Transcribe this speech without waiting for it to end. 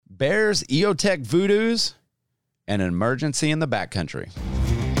bears, EOTech voodoos, and an emergency in the backcountry.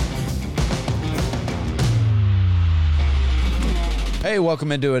 Hey,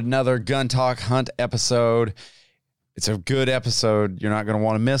 welcome into another Gun Talk Hunt episode. It's a good episode. You're not going to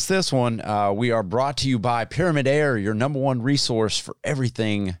want to miss this one. We are brought to you by Pyramyd Air, your number one resource for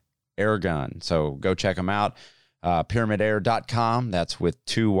everything air gun. So go check them out. PyramydAir.com. That's with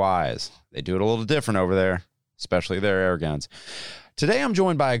 2 Y's. They do it a little different over there, especially their air guns. Today, I'm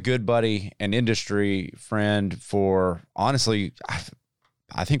joined by a good buddy and industry friend for, honestly,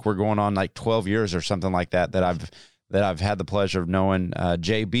 I think we're going on like 12 years or something like that I've had the pleasure of knowing,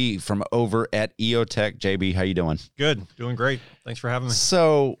 JB from over at EOTech. JB, how you doing? Good. Doing great. Thanks for having me.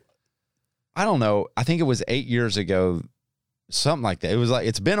 So, I don't know. I think it was 8 years ago, something like that. It was like,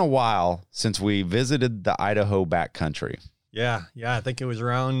 it's been a while since we visited the Idaho backcountry. Yeah. I think it was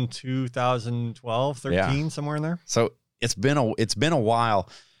around 2012, 13, somewhere in there. So it's been a while,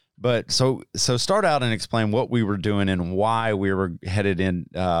 but so start out and explain what we were doing and why we were headed in,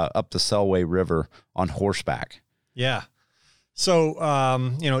 up the Selway River on horseback. Yeah. So,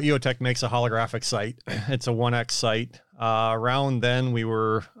 EOTech makes a holographic sight. It's a 1X sight. Around then we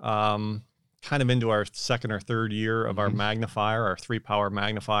were, kind of into our second or third year of our magnifier, our 3-power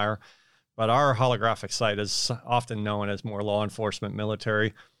magnifier. But our holographic sight is often known as more law enforcement,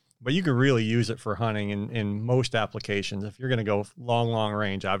 military, but you can really use it for hunting in most applications. If you're going to go long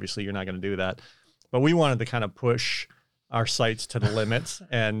range, obviously you're not going to do that. But we wanted to kind of push our sights to the limits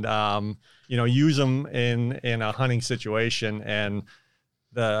and, use them in a hunting situation. And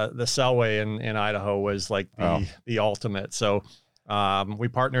the Selway in Idaho was like the ultimate. So we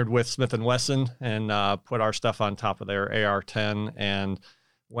partnered with Smith & Wesson and put our stuff on top of their AR-10 and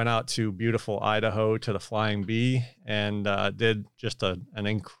went out to beautiful Idaho to the Flying Bee and did just an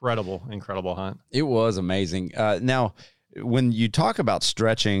incredible hunt. It was amazing. Now, when you talk about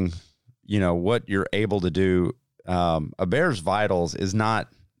stretching, what you're able to do, a bear's vitals is not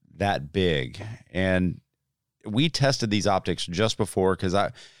that big. And we tested these optics just before because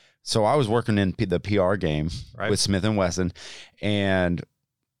I was working in the PR game with Smith & Wesson, and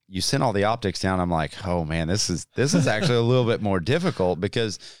you sent all the optics down. I'm like, oh man, this is actually a little bit more difficult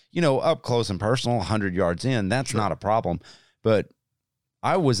because, up close and personal, 100 yards in, that's not a problem. But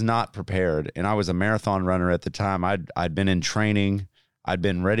I was not prepared, and I was a marathon runner at the time. I'd been in training. I'd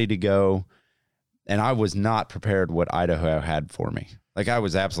been ready to go, and I was not prepared what Idaho had for me. Like, I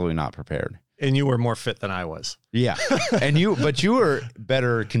was absolutely not prepared. And you were more fit than I was. Yeah. But you were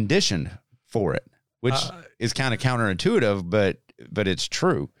better conditioned for it, which is kind of counterintuitive, but it's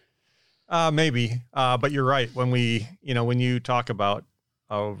true. Maybe. But you're right. When you talk about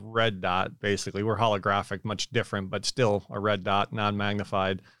a red dot, basically we're holographic, much different, but still a red dot,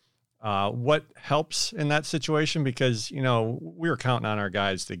 non-magnified. What helps in that situation? Because, we were counting on our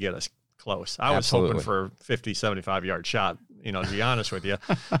guys to get us close. I was hoping for 50, 75 yard shot, to be honest with you,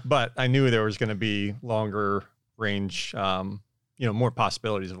 but I knew there was going to be longer range, more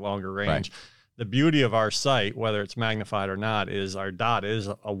possibilities of longer range. Right. The beauty of our sight, whether it's magnified or not, is our dot is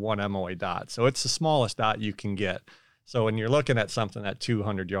a 1 MOA dot. So it's the smallest dot you can get. So when you're looking at something at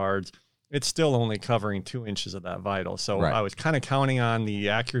 200 yards, it's still only covering 2 inches of that vital. So I was kind of counting on the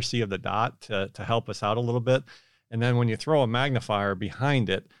accuracy of the dot to help us out a little bit. And then when you throw a magnifier behind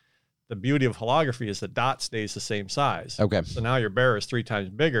it, the beauty of holography is the dot stays the same size. Okay. So now your bear is 3 times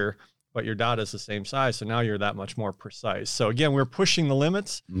bigger, but your dot is the same size. So now you're that much more precise. So again, we're pushing the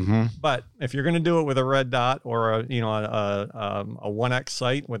limits, but if you're going to do it with a red dot or a 1X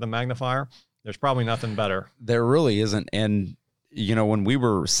sight with a magnifier, there's probably nothing better. There really isn't. And, when we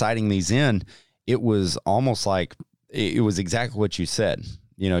were sighting these in, it was almost like it was exactly what you said.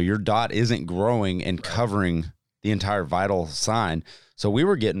 Your dot isn't growing and covering the entire vital sign. So we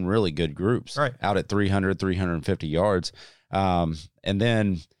were getting really good groups out at 300, 350 yards. And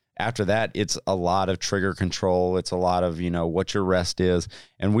then after that, it's a lot of trigger control. It's a lot of, what your rest is.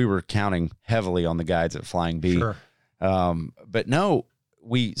 And we were counting heavily on the guides at Flying Bee. Sure. But no,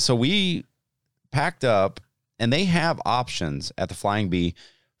 we packed up, and they have options at the Flying Bee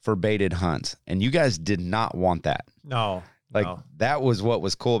for baited hunts. And you guys did not want that. No. That was what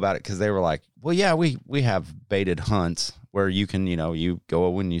was cool about it, because they were like, well, yeah, we have baited hunts where you can, you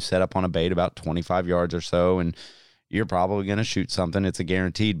go and you set up on a bait about 25 yards or so, and you're probably going to shoot something. It's a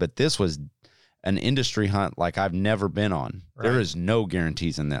guaranteed. But this was an industry hunt like I've never been on. Right. There is no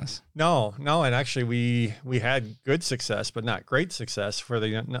guarantees in this. No. And actually we had good success, but not great success for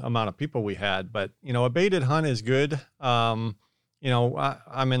the amount of people we had. But, a baited hunt is good. I'm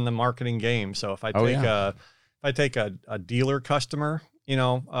in the marketing game. So if I take a dealer customer,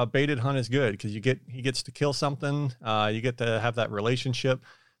 a baited hunt is good because he gets to kill something. You get to have that relationship.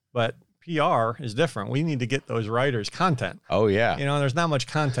 but PR is different. We need to get those riders content. Oh yeah. There's not much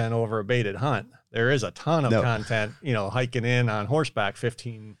content over a baited hunt. There is a ton of content, hiking in on horseback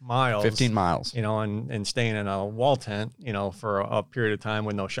 15 miles, and staying in a wall tent, for a period of time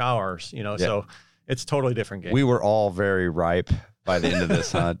with no showers, so it's totally different game. We were all very ripe by the end of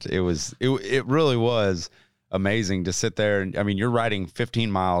this hunt. It really was amazing to sit there. And I mean, you're riding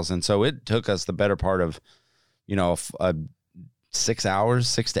 15 miles. And so it took us the better part of, 6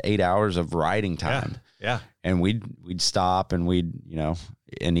 to 8 hours of riding time. Yeah. And we'd stop and we'd,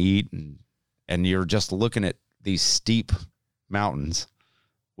 and eat and you're just looking at these steep mountains,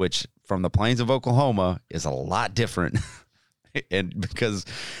 which from the plains of Oklahoma is a lot different. And because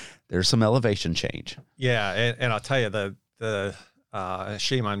there's some elevation change. Yeah. And I'll tell you the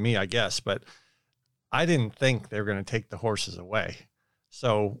shame on me, I guess, but I didn't think they were going to take the horses away.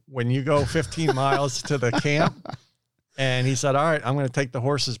 So when you go 15 miles to the camp, and he said, all right, I'm going to take the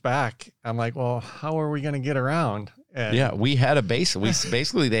horses back. I'm like, well, how are we going to get around? And we had a base.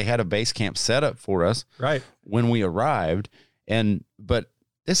 They had a base camp set up for us right when we arrived. But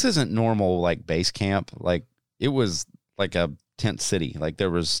this isn't normal, like base camp. Like it was like a tent city. Like there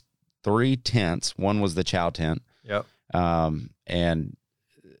was 3 tents. One was the chow tent. Yep. And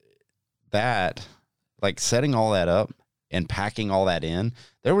that, like setting all that up and packing all that in,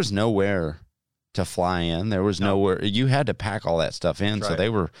 there was nowhere to fly in. There was nowhere. You had to pack all that stuff in. That's so right. they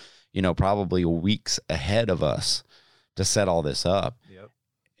were, probably weeks ahead of us to set all this up. Yep.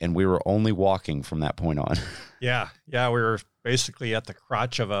 And we were only walking from that point on. Yeah. We were basically at the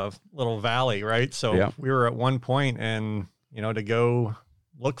crotch of a little valley, right? So we were at one point and, to go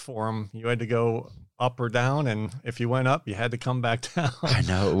look for them, you had to go up or down. And if you went up, you had to come back down. I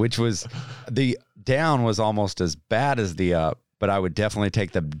know, which was the down was almost as bad as the up, but I would definitely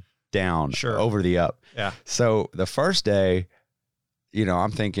take the down over the up. Yeah. So the first day,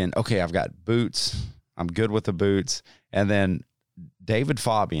 I'm thinking, okay, I've got boots. I'm good with the boots. And then David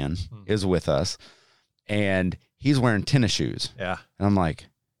Fabian is with us and he's wearing tennis shoes. Yeah. And I'm like,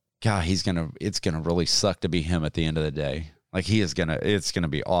 God, it's going to really suck to be him at the end of the day. Like it's going to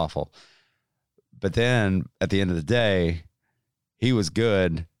be awful. But then at the end of the day, he was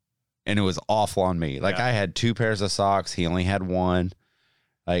good and it was awful on me. Like I had 2 pairs of socks. He only had 1.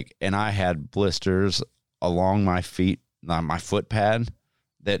 And I had blisters along my feet, my foot pad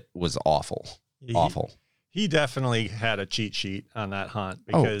that was awful. Awful. He definitely had a cheat sheet on that hunt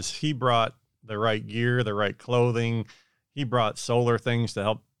because he brought the right gear, the right clothing. He brought solar things to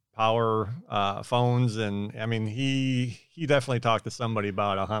help power phones. And I mean, he definitely talked to somebody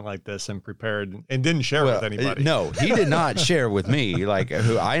about a hunt like this and prepared and didn't share with anybody. No, he did not share with me, who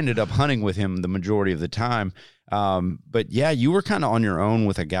I ended up hunting with him the majority of the time. But yeah, you were kind of on your own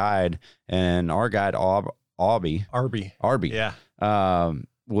with a guide, and our guide, Arby. Yeah.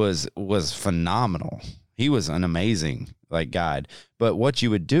 Was phenomenal. He was an amazing guide. But what you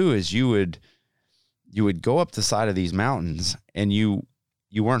would do is you would go up the side of these mountains and you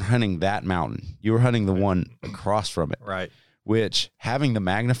weren't hunting that mountain. You were hunting the one across from it. Right. Which having the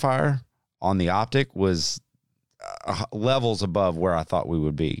magnifier on the optic was levels above where I thought we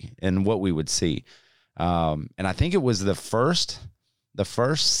would be and what we would see. And I think it was the first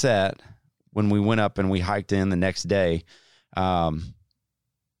set when we went up and we hiked in the next day.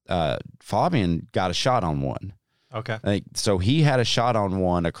 Fabian got a shot on one. Okay. So he had a shot on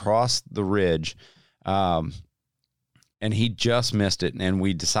one across the ridge. And he just missed it. And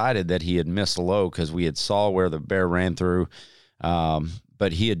we decided that he had missed low because we had saw where the bear ran through.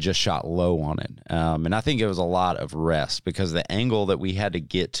 But he had just shot low on it. And I think it was a lot of rest because the angle that we had to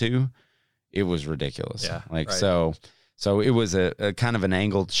get to, it was ridiculous. Yeah. Right. So it was a kind of an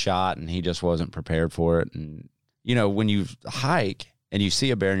angled shot and he just wasn't prepared for it. And, when you hike and you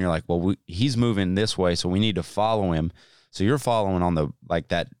see a bear and you're like, well, he's moving this way, so we need to follow him. So you're following on the,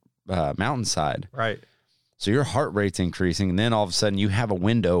 that mountainside. Right. So your heart rate's increasing, and then all of a sudden you have a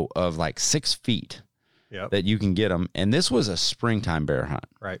window of 6 feet that you can get them. And this was a springtime bear hunt,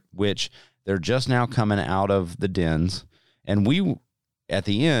 right? Which they're just now coming out of the dens. And we, at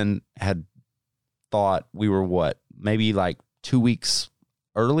the end, had thought we were maybe 2 weeks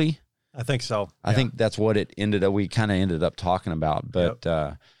early. I think so. I think that's what it ended up. We kind of ended up talking about, but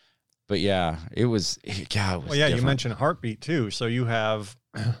yeah, it was. God, it was you different. mentioned heartbeat too. So you have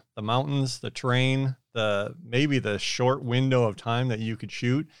the mountains, the terrain, maybe the short window of time that you could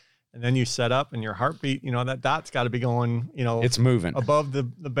shoot, and then you set up and your heartbeat. That dot's got to be going. It's moving above the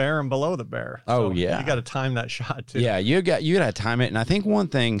bear and below the bear. So you got to time that shot too. Yeah, you got to time it. And I think one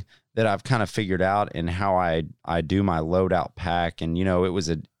thing that I've kind of figured out in how I do my loadout pack, and it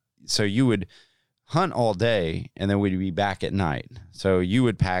was so you would hunt all day, and then we'd be back at night. So you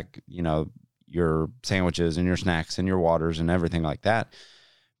would pack, your sandwiches and your snacks and your waters and everything like that.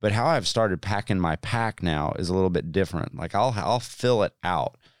 But how I've started packing my pack now is a little bit different. Like I'll fill it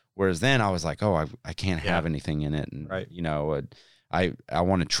out. Whereas then I was like, oh, I can't have anything in it. And, right. I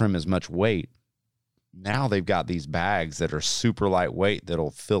want to trim as much weight. Now they've got these bags that are super lightweight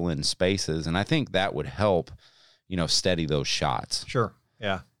that'll fill in spaces. And I think that would help, steady those shots. Sure.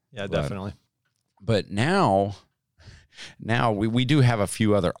 Yeah. Yeah, definitely. But now we do have a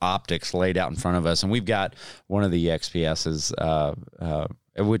few other optics laid out in front of us, and we've got one of the XPSs,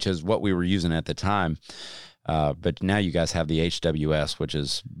 which is what we were using at the time. But now you guys have the HWS, which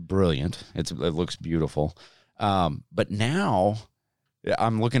is brilliant. It looks beautiful. But now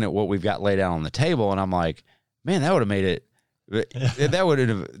I'm looking at what we've got laid out on the table, and I'm like, man, that would have made it. There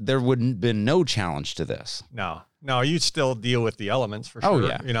wouldn't have been no challenge to this. No, you still deal with the elements for sure. Oh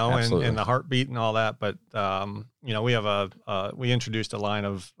yeah, and the heartbeat and all that. But we have we introduced a line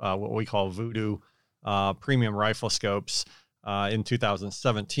of what we call Voodoo premium rifle scopes in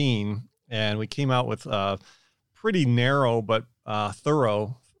 2017, and we came out with a pretty narrow but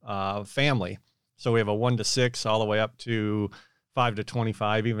thorough family. So we have a 1 to 6 all the way up to 5 to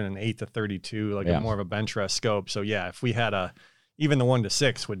 25, even an 8 to 32, like more of a bench rest scope. So yeah, if we had even the 1 to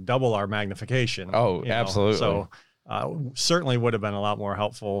 6 would double our magnification. Oh, absolutely. So certainly would have been a lot more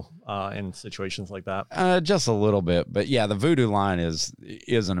helpful in situations like that. Just a little bit, but yeah, the Voodoo line is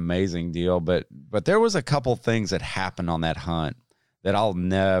an amazing deal. But there was a couple things that happened on that hunt that I'll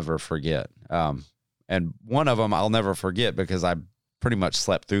never forget. And one of them I'll never forget because I pretty much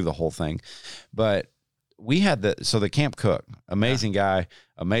slept through the whole thing. But we had the Camp Cook, amazing guy,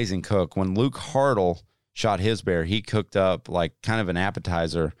 amazing cook. When Luke Hartle shot his bear, he cooked up like kind of an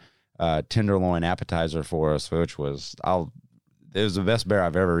appetizer, tenderloin appetizer for us, which was it was the best bear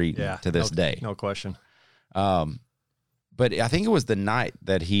I've ever eaten to this day. No question. But I think it was the night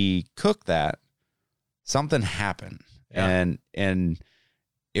that he cooked that, something happened, and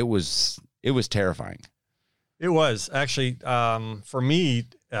it was terrifying. It was actually for me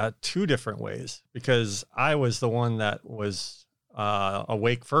 2 different ways, because I was the one that was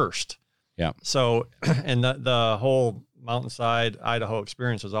awake first. Yeah. So, and the whole mountainside Idaho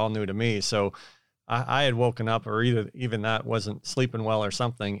experience was all new to me. So I had woken up, or even that wasn't sleeping well or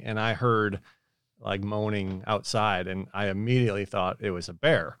something, and I heard like moaning outside, and I immediately thought it was a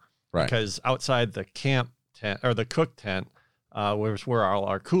bear. Right. Because outside the camp tent, or the cook tent, was where all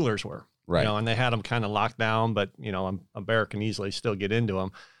our coolers were. Right. And they had them kind of locked down, but a bear can easily still get into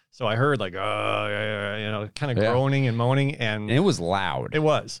them. So I heard like, kind of groaning and moaning, and it was loud. It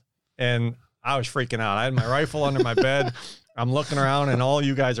was. And I was freaking out. I had my rifle under my bed. I'm looking around, and all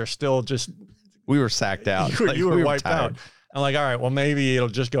you guys are still we were sacked out. You were wiped out. I'm like, all right, well, maybe it'll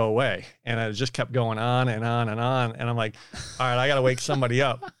just go away. And it just kept going on and on and on. And I'm like, all right, I got to wake somebody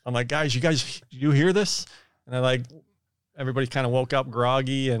up. I'm like, guys, you hear this? And they're like, everybody kind of woke up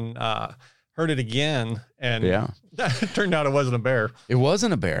groggy and heard it again. And it turned out it wasn't a bear. It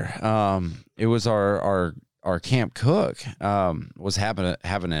wasn't a bear. It was our Camp Cook was having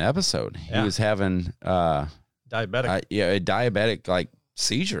an episode. He was having diabetic. A diabetic like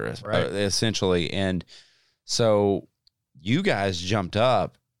seizure, essentially. And so you guys jumped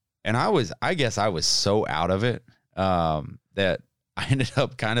up, and I guess I was so out of it that I ended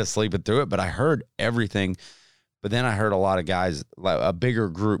up kind of sleeping through it, but I heard everything. But then I heard a lot of guys, like a bigger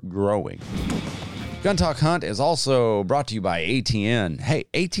group growing. Gun Talk Hunt is also brought to you by ATN. Hey,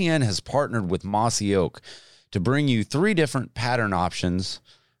 ATN has partnered with Mossy Oak to bring you 3 different pattern options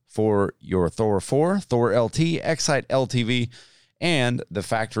for your Thor 4, Thor LT, Excite LTV, and the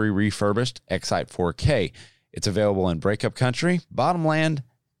factory refurbished Excite 4K. It's available in Breakup Country, Bottomland,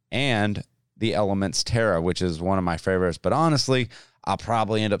 and the Elements Terra, which is one of my favorites. But honestly, I'll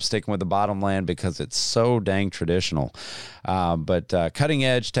probably end up sticking with the Bottomland because it's so dang traditional. But cutting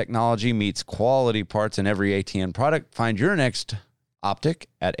edge technology meets quality parts in every ATN product. Find your next optic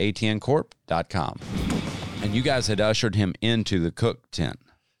at atncorp.com. And you guys had ushered him into the cook tent.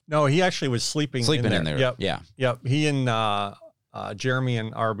 No, he actually was sleeping in there. Yep. Yeah. Yep. He and Jeremy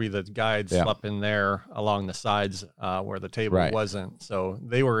and Arby, the guide, slept in there along the sides where the table wasn't. So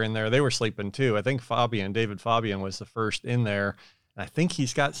they were in there. They were sleeping too. I think David Fabian was the first in there. And I think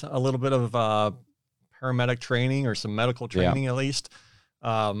he's got a little bit of paramedic training or some medical training at least.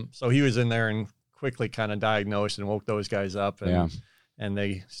 So he was in there and quickly kind of diagnosed and woke those guys up. And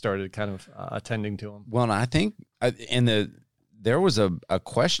they started kind of attending to him. Well, and I think there was a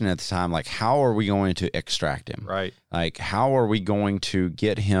question at the time, like, how are we going to extract him? Right. Like, how are we going to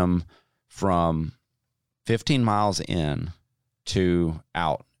get him from 15 miles in to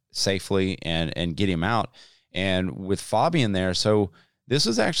out? safely and get him out. And with Fabian there, so this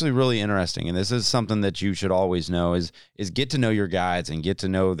is actually really interesting. And this is something that you should always know is get to know your guides and get to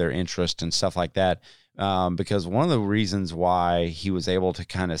know their interest and stuff like that. Because one of the reasons why he was able to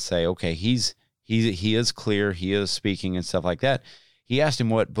kind of say, okay, he is clear, he is speaking and stuff like that. He asked him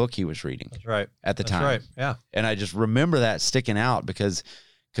what book he was reading. That's right. At the time. Right. Yeah. And I just remember that sticking out because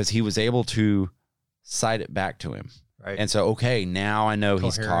he was able to cite it back to him. Right. And so, okay, now I know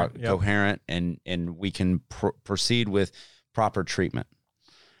Coherent, he's coherent and we can proceed with proper treatment.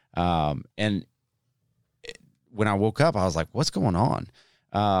 And when I woke up, I was like, what's going on?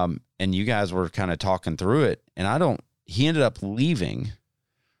 And you guys were kind of talking through it, and he ended up leaving.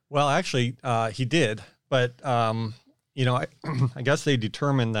 Well, actually, he did, but, I guess they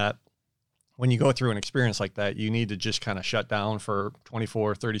determined that when you go through an experience like that, you need to just kind of shut down for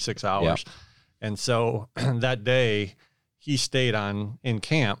 24, 36 hours. Yep. And so that day he stayed in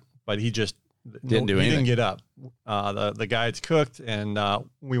camp, but he just didn't do anything. He didn't get up. The guides cooked, and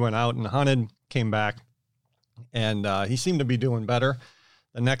we went out and hunted, came back, and he seemed to be doing better.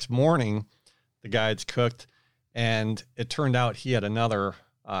 The next morning, the guides cooked, and it turned out he had another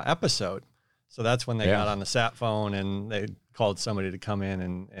episode. So that's when they got on the sat phone and they called somebody to come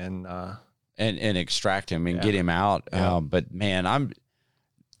in and extract him and get him out. Yeah. But man,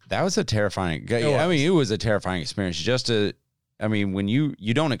 that was a terrifying. It was a terrifying experience. When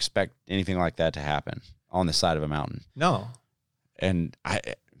you don't expect anything like that to happen on the side of a mountain. No. And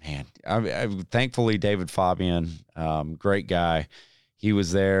thankfully David Fabian, great guy. He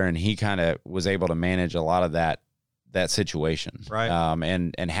was there and he kind of was able to manage a lot of that situation. Right.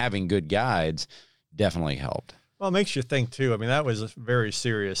 And having good guides definitely helped. Well, it makes you think too. I mean, that was very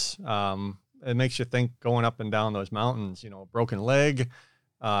serious. It makes you think going up and down those mountains, a broken leg,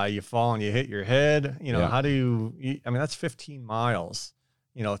 you fall and you hit your head, how do you, that's 15 miles,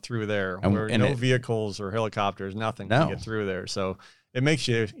 through there where no vehicles or helicopters, nothing can get through there. So it makes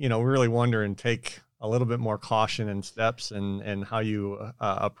you, really wonder and take a little bit more caution and steps and how you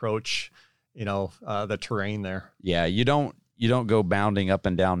approach, the terrain there. Yeah. You don't go bounding up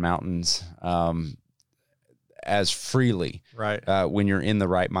and down mountains, as freely, right? When you're in the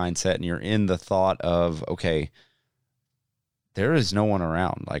right mindset and you're in the thought of, okay, there is no one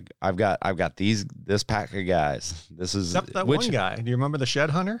around. Like I've got this pack of guys. This is except that one guy. Do you remember the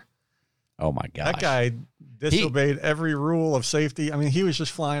shed hunter? Oh my gosh. That guy disobeyed every rule of safety. I mean, he was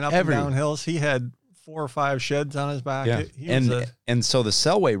just flying up and down hills. He had 4 or 5 sheds on his back. Yeah. And so the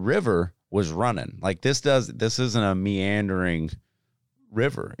Selway River was running. Like this isn't a meandering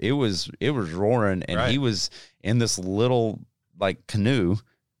river. It was roaring, and he was in this little like canoe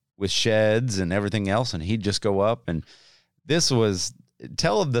with sheds and everything else, and he'd just go up. And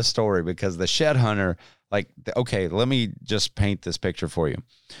tell the story, because the shed hunter, okay, let me just paint this picture for you.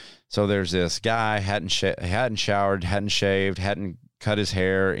 So there's this guy hadn't showered, hadn't shaved, hadn't cut his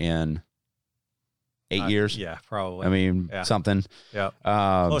hair in 8 years. Yeah, probably. Something. Yeah.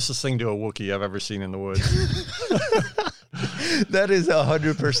 Closest thing to a Wookiee I've ever seen in the woods. That is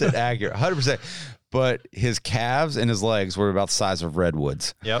 100% accurate. 100%. But his calves and his legs were about the size of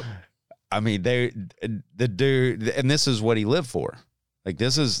redwoods. Yep. I mean, the dude, and this is what he lived for.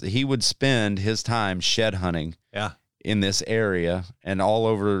 He would spend his time shed hunting. Yeah. In this area and all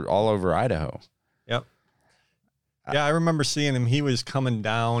over Idaho. Yep. Yeah, I remember seeing him. He was coming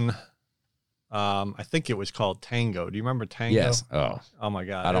down. I think it was called Tango. Do you remember Tango? Yes. Oh my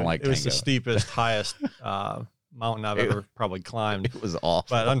God. I don't like Tango. It was the steepest, highest mountain I've ever probably climbed. It was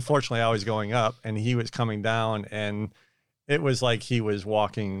awful. But unfortunately, I was going up and he was coming down, and it was like he was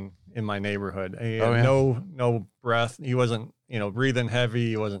walking in my neighborhood. He had no breath. He wasn't, breathing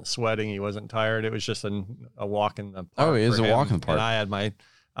heavy. He wasn't sweating. He wasn't tired. It was just a walk in the park. Oh, it was a walk in the park. And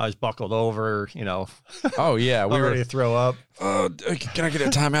I was buckled over, Oh yeah. We were ready to throw up. Can I get a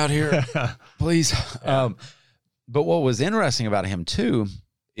timeout here, please? Yeah. But what was interesting about him too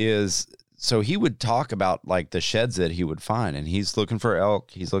is, so he would talk about like the sheds that he would find, and he's looking for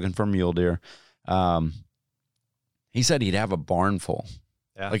elk. He's looking for mule deer. He said he'd have a barn full,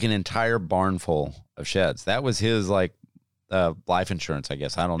 like an entire barn full of sheds. That was his life insurance, I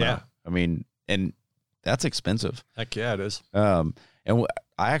guess. I don't know. I mean, and that's expensive. Heck yeah, it is. And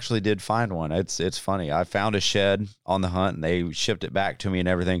I actually did find one. It's funny. I found a shed on the hunt, and they shipped it back to me and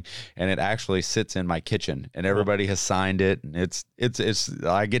everything. And it actually sits in my kitchen, and everybody has signed it. And it's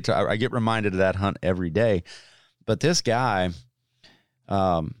I get reminded of that hunt every day. But this guy,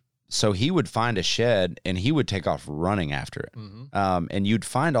 so he would find a shed and he would take off running after it. Mm-hmm. And you'd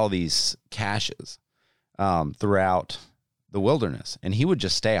find all these caches, throughout the wilderness, and he would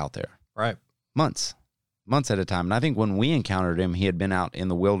just stay out there. Right. Months months at a time. And I think when we encountered him, he had been out in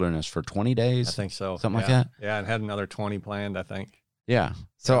the wilderness for 20 days. I think so. Something like that. Yeah, and had another 20 planned, I think. Yeah.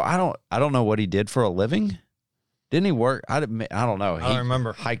 So I don't know what he did for a living. Didn't he work? I don't know. I don't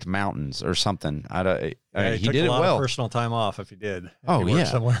remember. Hiked mountains or something. He took did a lot it well. of personal time off if he did. Oh, he worked yeah.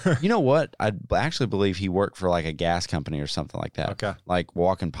 somewhere. You know what? I actually believe he worked for like a gas company or something like that. Okay. Like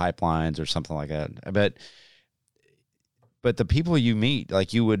walking pipelines or something like that. But the people you meet,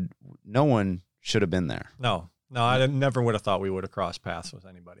 like no one should have been there. No, I never would have thought we would have crossed paths with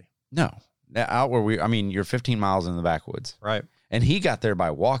anybody. No. Out where you're 15 miles in the backwoods. Right. And he got there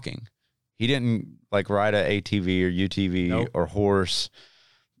by walking. He didn't like ride a ATV or UTV Nope. or horse,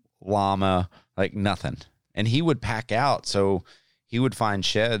 llama, like nothing. And he would pack out. So he would find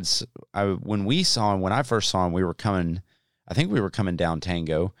sheds. When I first saw him, I think we were coming down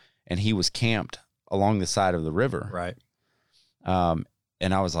Tango, and he was camped along the side of the river. Right.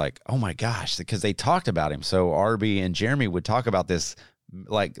 And I was like, oh my gosh, because they talked about him. So Arby and Jeremy would talk about this,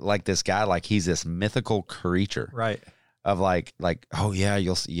 like this guy, like he's this mythical creature. Right. Of like, oh yeah,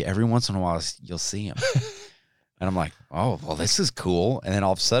 you'll see every once in a while you'll see him. And I'm like, oh, well, this is cool. And then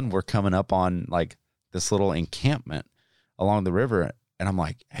all of a sudden we're coming up on like this little encampment along the river. And I'm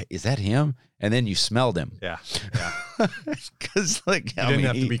like, hey, is that him? And then you smelled him. Yeah. Because like, you didn't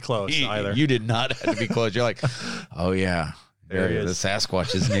have to be close either. You did not have to be close. You're like, oh yeah, there he is. The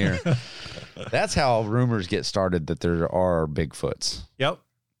Sasquatch is near. That's how rumors get started that there are Bigfoots. Yep.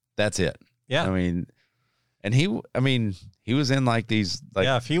 That's it. Yeah. I mean, he was in like these, like,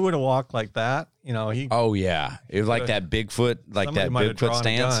 yeah, if he would have walked like that, oh yeah, it was like that Bigfoot, like that Bigfoot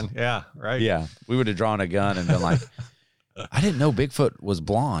stance. Yeah, right. Yeah, we would have drawn a gun and been like, I didn't know Bigfoot was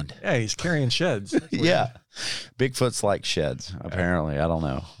blonde. Yeah, he's carrying sheds. Yeah, Bigfoot's like sheds. Apparently, I don't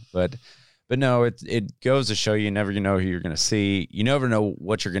know, but no, it goes to show you never know who you're going to see. You never know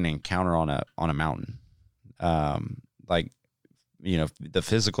what you're going to encounter on a mountain. Like, the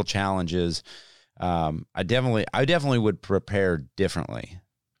physical challenges. I definitely would prepare differently.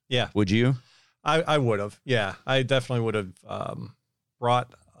 Yeah. Would you? I would have. Yeah. I definitely would have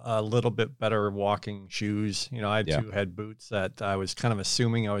brought a little bit better walking shoes. I had 2 head boots that I was kind of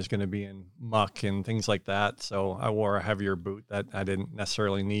assuming I was going to be in muck and things like that. So I wore a heavier boot that I didn't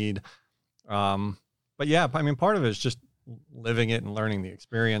necessarily need. But yeah, I mean, part of it is just living it and learning the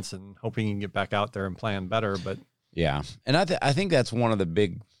experience and hoping you can get back out there and plan better. But yeah. And I think that's one of the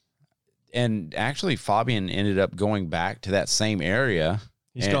big. And actually, Fabian ended up going back to that same area.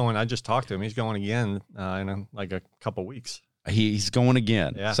 He's going. I just talked to him. He's going again in like a couple weeks. He's going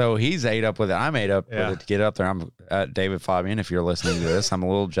again. Yeah. So he's ate up with it. I'm ate up with it to get up there. I'm David Fabian. If you're listening to this, I'm a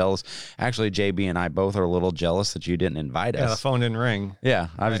little jealous. Actually, JB and I both are a little jealous that you didn't invite us. Yeah, the phone didn't ring. Yeah,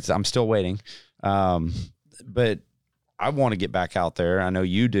 I'm still waiting. But I want to get back out there. I know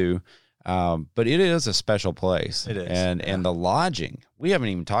you do. But it is a special place. It is. And the lodging, we haven't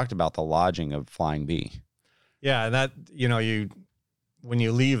even talked about the lodging of Flying Bee. Yeah. And that, when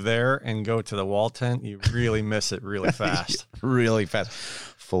you leave there and go to the wall tent, you really miss it really fast. Really fast.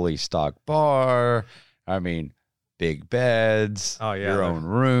 Fully stocked bar. I mean, big beds. Oh yeah. Your own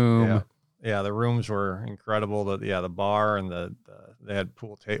room. Yeah. The rooms were incredible. The bar and they had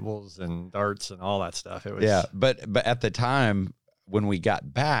pool tables and darts and all that stuff. It was, yeah. But at the time when we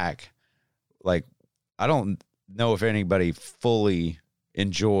got back, like, I don't know if anybody fully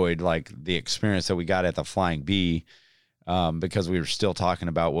enjoyed like the experience that we got at the Flying Bee, because we were still talking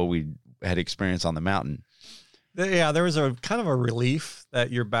about what we had experienced on the mountain. Yeah, there was a kind of a relief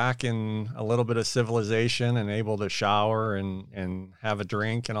that you're back in a little bit of civilization and able to shower and have a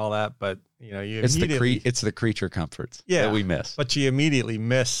drink and all that. But it's the creature comforts that we miss. But you immediately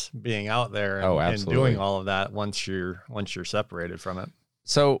miss being out there and doing all of that once you're separated from it.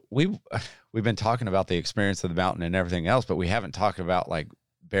 So we've been talking about the experience of the mountain and everything else, but we haven't talked about like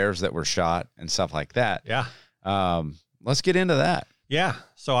bears that were shot and stuff like that. Yeah. Let's get into that. Yeah.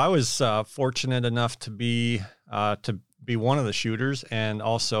 So I was fortunate enough to be one of the shooters and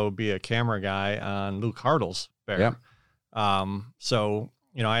also be a camera guy on Luke Hartle's bear. Yep. So,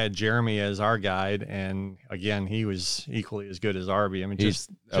 I had Jeremy as our guide, and again, he was equally as good as Arby. I mean, He's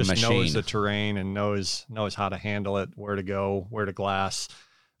just knows the terrain and knows how to handle it, where to go, where to glass.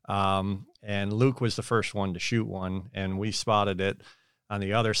 And Luke was the first one to shoot one, and we spotted it on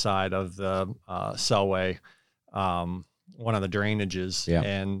the other side of the Selway, one of the drainages. Yeah.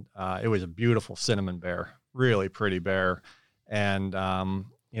 And it was a beautiful cinnamon bear, really pretty bear. And,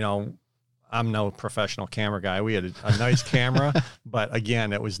 I'm no professional camera guy. We had a nice camera, but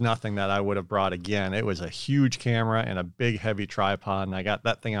again, it was nothing that I would have brought again. It was a huge camera and a big, heavy tripod, and I got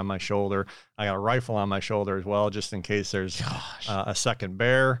that thing on my shoulder. I got a rifle on my shoulder as well, just in case there's a second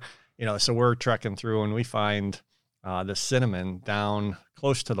bear. so we're trekking through and we find the cinnamon down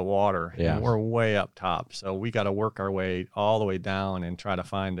close to the water. Yeah. And we're way up top. So we got to work our way all the way down and try to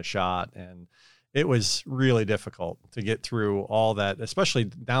find the shot. And it was really difficult to get through all that, especially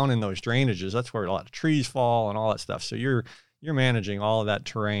down in those drainages. That's where a lot of trees fall and all that stuff. So you're managing all of that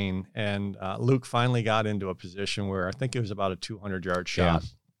terrain. And Luke finally got into a position where I think it was about a 200-yard shot,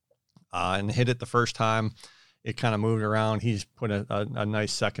 and hit it the first time. It kind of moved around. He's put a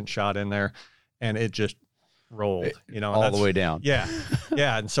nice second shot in there, and it just rolled, all the way down. Yeah.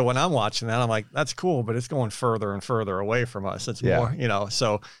 Yeah. And so when I'm watching that, I'm like, that's cool, but it's going further and further away from us. It's more,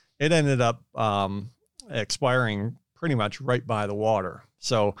 so it ended up expiring pretty much right by the water.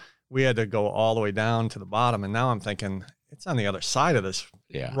 So we had to go all the way down to the bottom. And now I'm thinking it's on the other side of this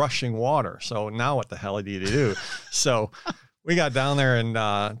rushing water. So now what the hell do you do? So we got down there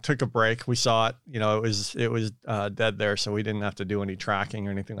and took a break. We saw it, it was dead there. So we didn't have to do any tracking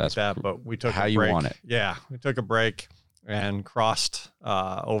or anything like that, but we took how a break. You want it. Yeah. We took a break and crossed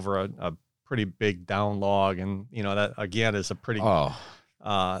over a pretty big down log. And, that again is a pretty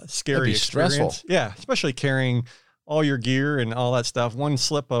scary experience. Stressful. Yeah. Especially carrying all your gear and all that stuff. One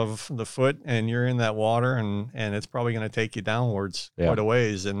slip of the foot and you're in that water and it's probably going to take you downwards quite a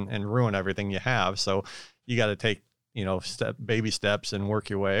ways and ruin everything you have. So you got to take, baby steps and work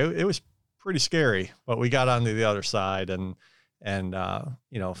your way. It was pretty scary, but we got onto the other side and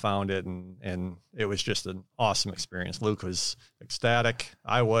found it. And it was just an awesome experience. Luke was ecstatic.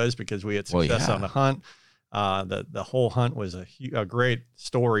 I was, because we had success on the hunt. The whole hunt was a great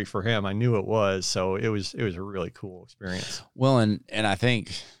story for him. I knew it was, so it was a really cool experience. Well, and I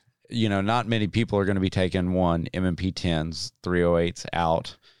think, not many people are going to be taking M&P 10s, 308s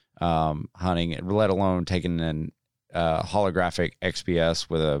out, hunting, let alone taking an holographic XPS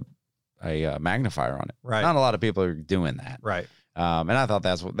with a magnifier on it. Right. Not a lot of people are doing that. Right. And I thought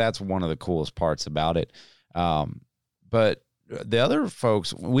that's one of the coolest parts about it. But the other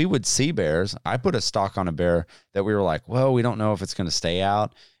folks, we would see bears. I put a stock on a bear that we were like, well, we don't know if it's going to stay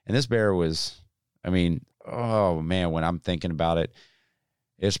out. And this bear was, oh man, when I'm thinking about it,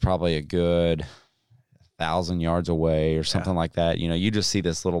 it's probably a good 1,000 yards away or something like that. You just see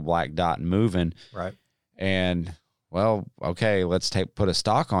this little black dot moving. Right. And well, okay, let's put a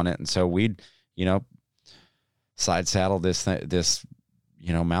stock on it. And so we'd, side saddle this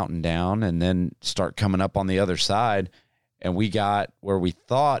mountain down and then start coming up on the other side. And we got where we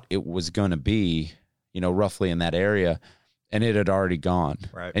thought it was going to be, roughly in that area, and it had already gone.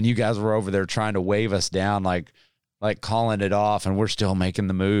 Right. And you guys were over there trying to wave us down, like calling it off, and we're still making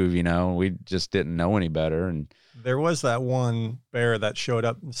the move, we just didn't know any better. And there was that one bear that showed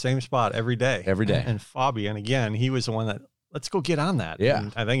up in the same spot every day. And Fabi, and again, he was the one that, let's go get on that. Yeah.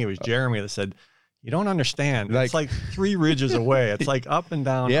 And I think it was Jeremy that said, you don't understand. It's like 3 ridges away. It's like up and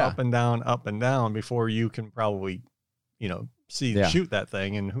down, up and down, up and down before you can probably, shoot that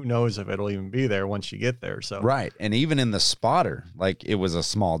thing. And who knows if it'll even be there once you get there. So, right. And even in the spotter, it was a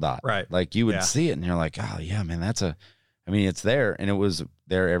small dot. Right. You would see it and you're like, oh yeah, man, it's there. And it was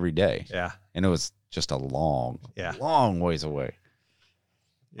there every day. Yeah. And it was just a long ways away.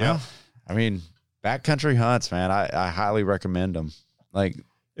 Yeah. Well, backcountry hunts, man, I highly recommend them.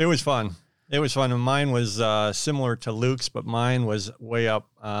 It was fun. It was fun. And mine was similar to Luke's, but mine was way up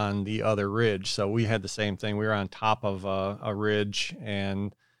on the other ridge. So we had the same thing. We were on top of a ridge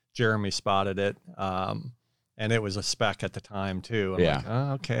and Jeremy spotted it. And it was a speck at the time too. I'm like,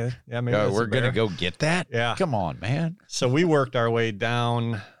 oh, okay. Yeah, maybe we're going to go get that? Yeah. Come on, man. So we worked our way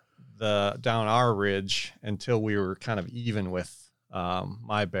down our ridge until we were kind of even with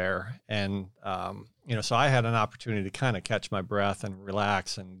my bear. And, so I had an opportunity to kind of catch my breath and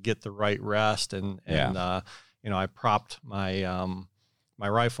relax and get the right rest. And I propped my, my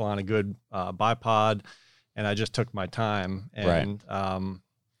rifle on a good bipod and I just took my time. And,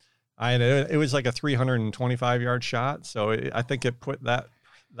 it was like a 325-yard shot. So I think it put that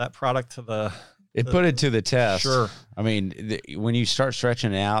product to put it to the test. Sure. When you start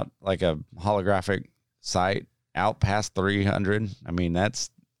stretching it out like a holographic sight out past 300, that's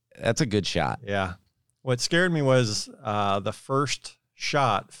a good shot. Yeah. What scared me was the first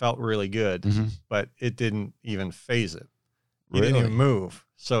shot felt really good, but it didn't even phase it. He didn't even move.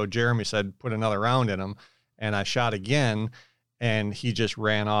 So Jeremy said, put another round in him. And I shot again, and he just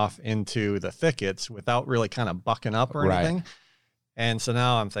ran off into the thickets without really kind of bucking up or anything. And so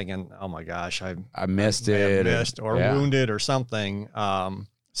now I'm thinking, oh my gosh, I missed it. Or wounded or something.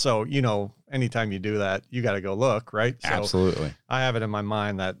 So, anytime you do that, you got to go look, right? So absolutely. I have it in my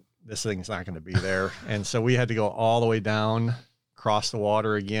mind that this thing's not going to be there. And so we had to go all the way down, cross the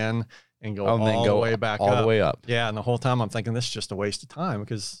water again. and go all the way back all the way up. Yeah. And the whole time I'm thinking this is just a waste of time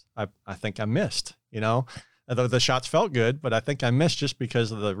because I think I missed, you know, although the shots felt good, but I think I missed just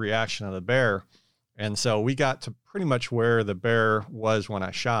because of the reaction of the bear. And so we got to pretty much where the bear was when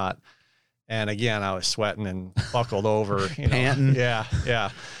I shot. And again, I was sweating and buckled over, you know, panting. Yeah.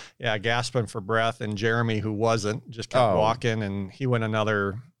 Gasping for breath. And Jeremy, who wasn't, just kept walking, and he went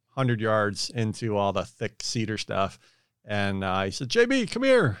another 100 yards into all the thick cedar stuff. And he said, JB, come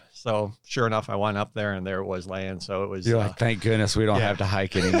here. So sure enough, I went up there and there it was laying. So it was, you're like, thank goodness we don't have to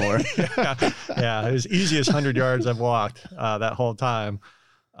hike anymore. yeah. It was easiest 100 yards I've walked that whole time.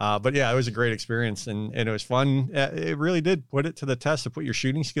 But yeah, it was a great experience, and it was fun. It really did put it to the test, to put your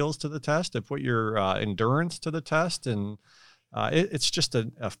shooting skills to the test, to put your endurance to the test. And it's just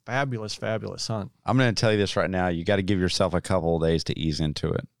a fabulous, fabulous hunt. I'm going to tell you this right now. You got to give yourself a couple of days to ease into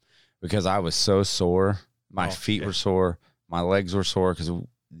it, because I was so sore. My feet were sore. My legs were sore because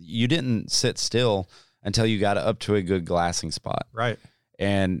you didn't sit still until you got up to a good glassing spot. Right.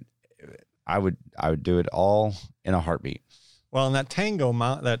 And I would do it all in a heartbeat. Well, and that Tango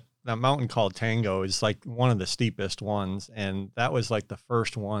that mountain called Tango is like one of the steepest ones. And that was like the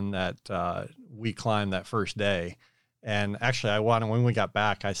first one that we climbed that first day. And actually when we got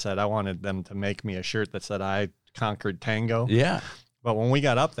back, I said, I wanted them to make me a shirt that said I conquered Tango. Yeah. But when we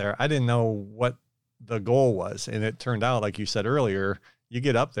got up there, I didn't know what the goal was. And it turned out, like you said earlier, you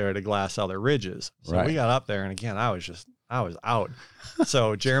get up there to glass other ridges. So we got up there, and again, I was out.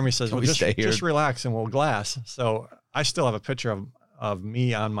 So Jeremy says, well, just relax and we'll glass. So I still have a picture of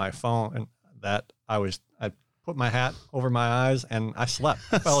me on my phone, and that I put my hat over my eyes and I slept.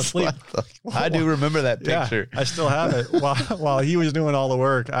 I fell asleep. I do remember that picture. Yeah, I still have it. While he was doing all the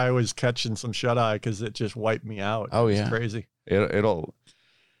work, I was catching some shut eye because it just wiped me out. Oh, It's crazy. It'll,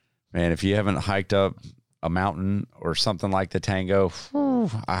 man, if you haven't hiked up a mountain or something like the Tango,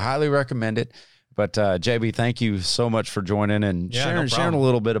 I highly recommend it. But JB, thank you so much for joining and sharing a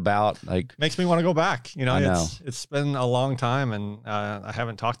little bit about, like, makes me want to go back. You know, it's been a long time, and I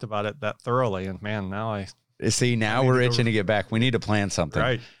haven't talked about it that thoroughly. And man, now we're itching to get back. We need to plan something.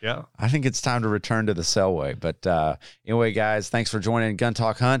 Right. Yeah. I think it's time to return to the Selway. But anyway, guys, thanks for joining Gun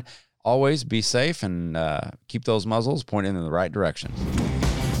Talk Hunt. Always be safe and keep those muzzles pointing in the right direction.